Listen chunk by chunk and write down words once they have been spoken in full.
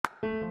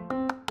Hey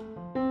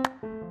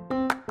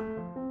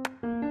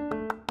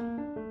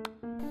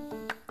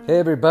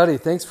everybody,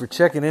 thanks for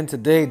checking in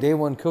today. Day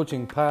One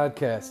Coaching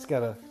Podcast.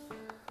 Got a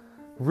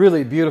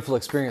really beautiful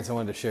experience I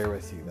wanted to share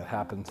with you that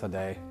happened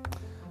today.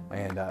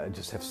 And I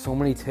just have so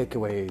many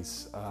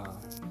takeaways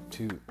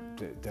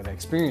that I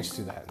experienced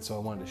through that. So I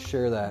wanted to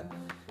share that,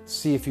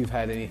 see if you've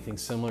had anything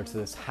similar to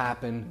this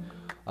happen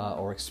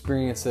or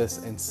experience this,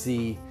 and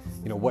see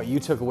what you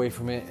took away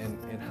from it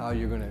and how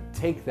you're going to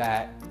take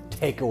that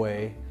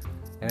takeaway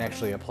and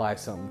actually apply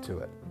something to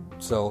it.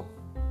 So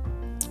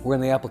we're in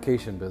the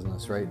application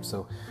business, right?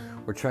 So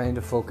we're trying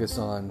to focus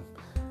on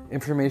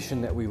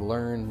information that we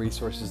learn,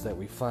 resources that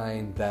we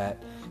find,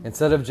 that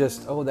instead of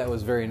just, oh, that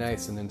was very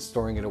nice, and then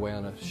storing it away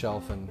on a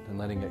shelf and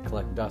letting it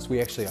collect dust, we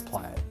actually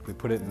apply it. We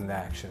put it into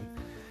action.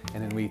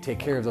 And then we take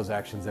care of those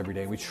actions every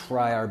day. We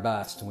try our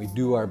best and we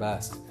do our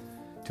best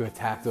to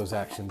attack those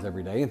actions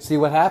every day and see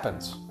what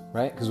happens,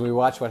 right? Because we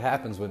watch what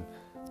happens when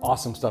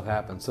awesome stuff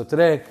happens. So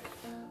today,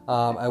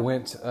 I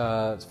went, it's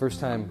the first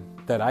time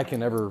that I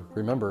can ever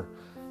remember,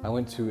 I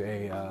went to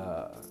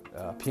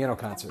a piano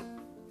concert,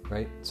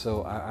 right?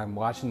 So I'm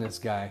watching this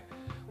guy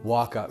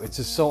walk up. It's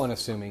just so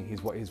unassuming.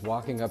 He's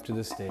walking up to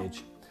the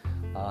stage,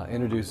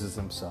 introduces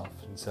himself,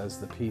 and says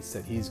the piece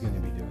that he's going to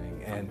be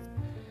doing.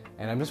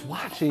 And I'm just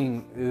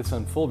watching this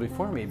unfold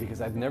before me because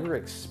I've never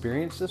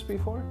experienced this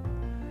before.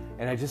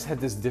 And I just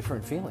had this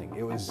different feeling.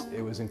 It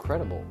was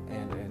incredible.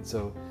 And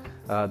so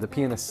the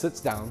pianist sits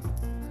down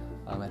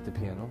at the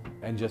piano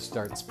and just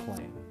starts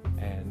playing.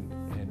 And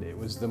it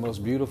was the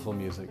most beautiful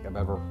music I've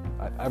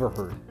ever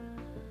heard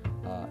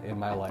in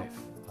my life.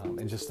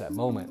 And just that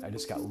moment, I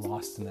just got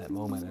lost in that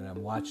moment, and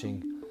I'm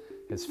watching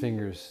his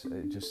fingers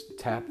just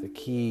tap the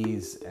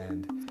keys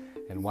and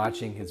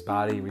watching his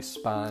body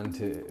respond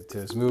to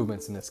his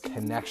movements and this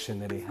connection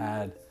that he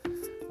had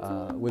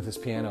with his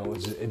piano.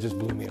 It just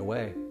blew me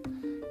away.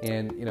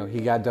 And he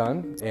got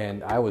done,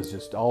 and I was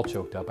just all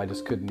choked up. I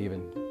just couldn't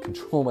even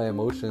control my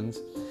emotions.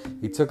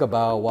 He took a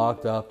bow,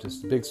 walked up,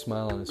 just a big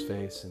smile on his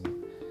face,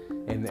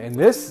 and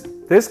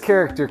this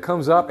character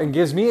comes up and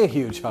gives me a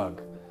huge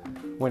hug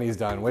when he's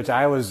done, which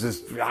I was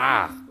just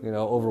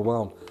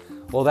overwhelmed.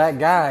 Well, that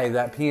guy,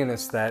 that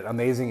pianist, that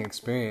amazing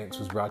experience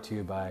was brought to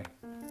you by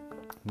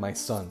my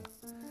son.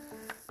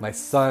 My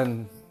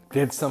son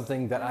did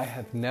something that I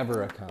have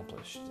never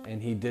accomplished, and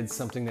he did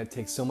something that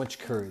takes so much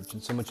courage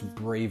and so much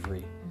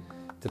bravery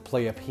to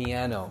play a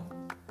piano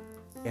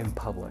in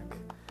public.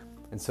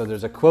 And so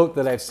there's a quote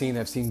that I've seen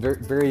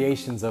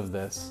variations of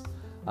this,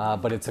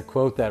 but it's a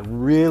quote that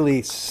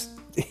really just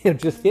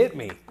hit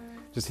me,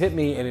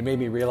 and it made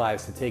me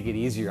realize to take it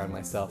easier on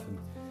myself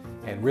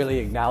and really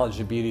acknowledge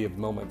the beauty of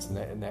moments.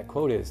 And that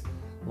quote is,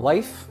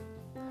 life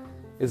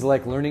is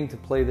like learning to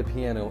play the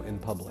piano in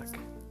public,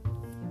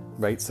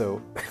 right?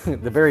 So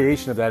the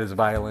variation of that is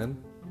violin,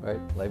 right?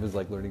 Life is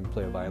like learning to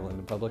play a violin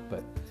in public.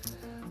 But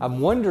I'm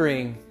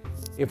wondering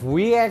if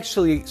we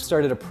actually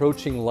started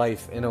approaching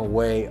life in a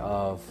way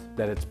of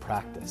that it's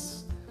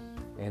practice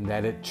and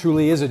that it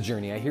truly is a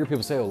journey. I hear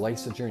people say, oh,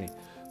 life's a journey.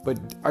 But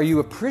are you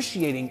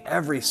appreciating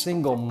every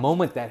single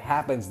moment that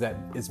happens that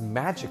is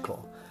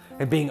magical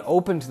and being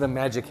open to the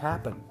magic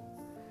happen?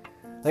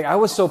 Like, I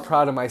was so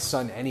proud of my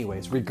son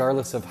anyways,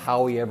 regardless of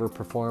how he ever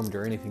performed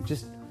or anything.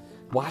 Just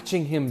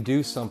watching him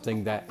do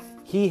something that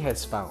he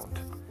has found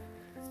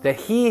that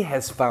he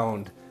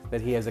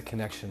has a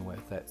connection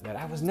with, that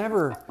I was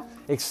never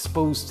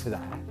exposed to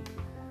that.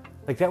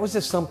 Like, that was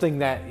just something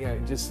that,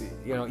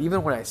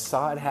 even when I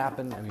saw it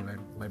happen, I mean,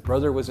 my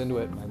brother was into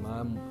it, my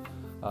mom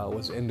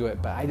was into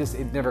it, but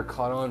it never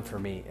caught on for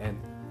me, and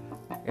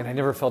I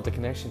never felt a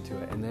connection to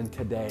it. And then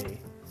today,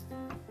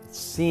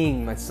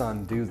 seeing my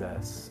son do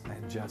this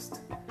and just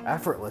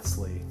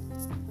effortlessly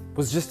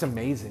was just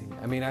amazing.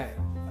 I mean,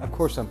 of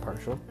course I'm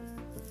partial,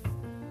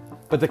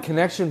 but the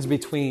connections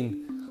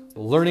between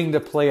learning to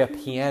play a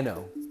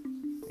piano,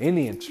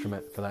 any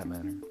instrument for that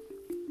matter,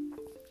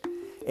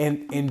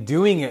 and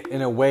doing it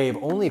in a way of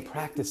only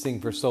practicing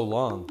for so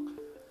long,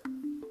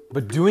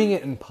 but doing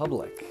it in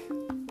public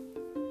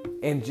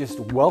and just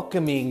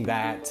welcoming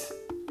that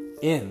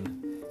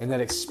in and that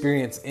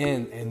experience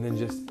in, and then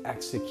just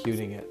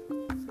executing it.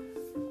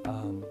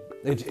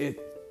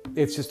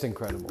 It's just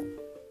incredible.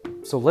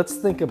 So let's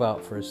think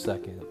about for a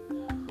second,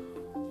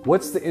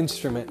 what's the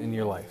instrument in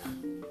your life,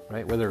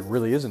 right? Whether it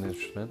really is an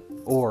instrument,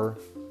 or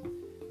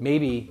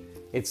maybe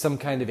it's some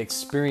kind of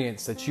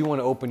experience that you want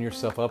to open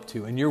yourself up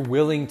to, and you're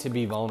willing to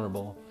be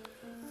vulnerable.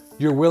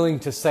 You're willing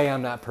to say,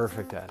 I'm not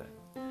perfect at it.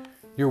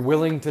 You're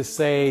willing to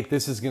say,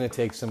 this is going to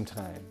take some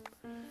time.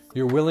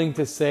 You're willing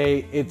to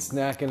say, it's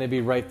not going to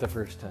be right the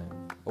first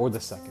time, or the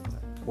second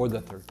time, or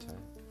the third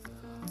time.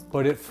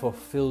 But it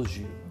fulfills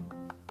you.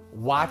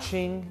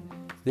 Watching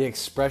the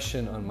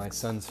expression on my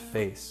son's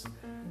face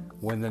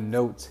when the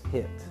notes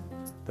hit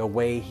the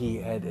way he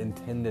had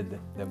intended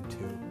them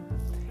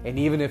to. And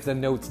even if the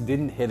notes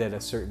didn't hit at a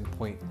certain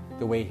point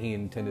the way he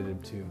intended them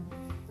to,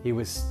 he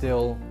was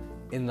still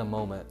in the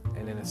moment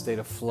and in a state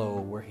of flow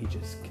where he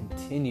just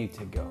continued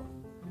to go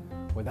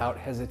without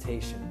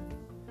hesitation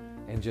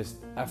and just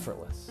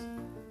effortless.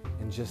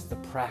 and just the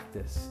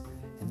practice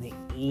and the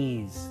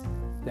ease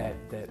that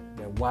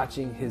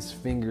watching his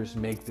fingers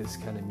make this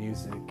kind of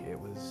music, it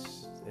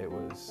was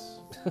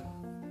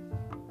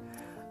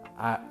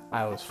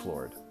I was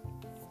floored.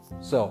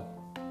 So,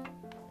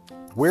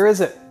 where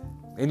is it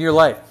in your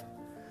life?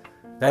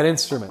 That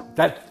instrument,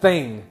 that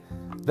thing,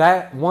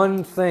 that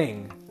one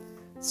thing,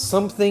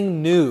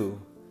 something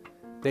new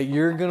that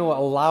you're going to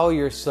allow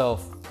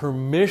yourself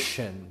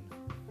permission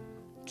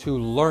to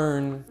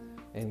learn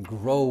and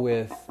grow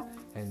with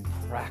and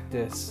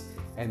practice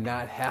and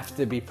not have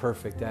to be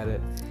perfect at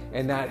it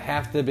and not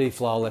have to be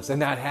flawless and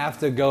not have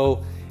to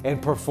go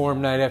and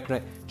perform night after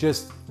night.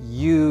 Just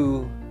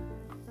you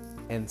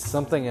and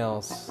something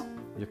else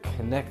you're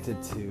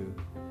connected to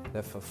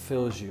that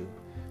fulfills you.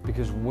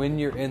 Because when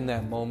you're in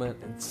that moment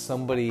and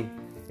somebody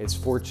is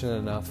fortunate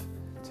enough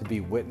to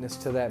be witness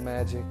to that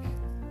magic,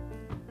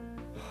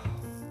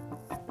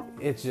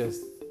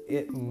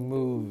 it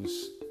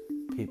moves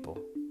people.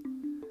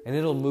 And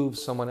it'll move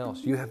someone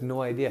else. You have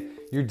no idea.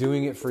 You're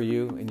doing it for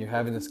you and you're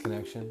having this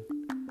connection.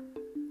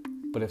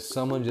 But if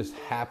someone just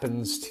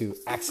happens to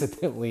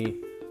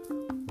accidentally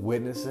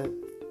witness it,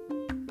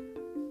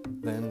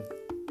 then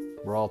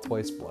we're all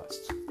twice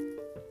blessed.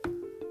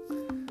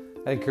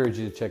 I encourage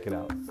you to check it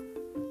out.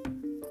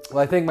 Well,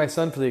 I thank my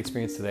son for the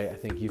experience today. I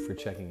thank you for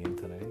checking in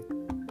today.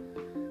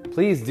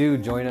 Please do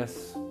join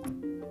us.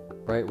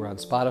 Right, we're on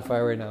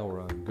Spotify right now.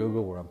 We're on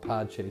Google. We're on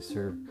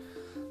Podchaser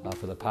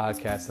for the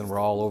podcast, and we're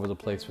all over the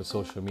place with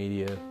social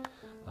media.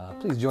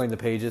 Please join the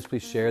pages.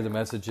 Please share the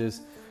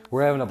messages.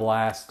 We're having a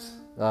blast.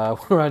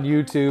 We're on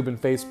YouTube and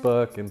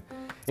Facebook and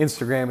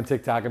Instagram and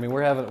TikTok. I mean,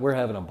 we're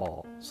having a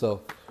ball.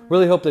 So,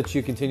 really hope that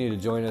you continue to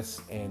join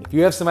us. And if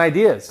you have some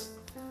ideas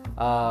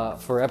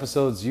for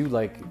episodes you'd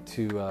like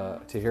to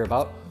hear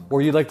about,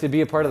 or you'd like to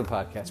be a part of the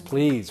podcast,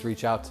 please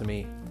reach out to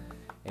me,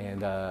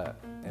 and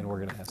we're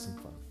gonna have some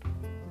fun.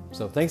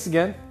 So thanks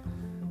again.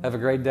 Have a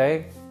great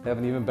day. Have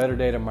an even better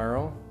day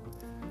tomorrow.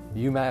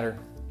 You matter.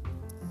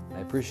 I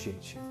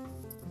appreciate you.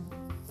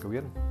 Go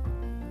get 'em.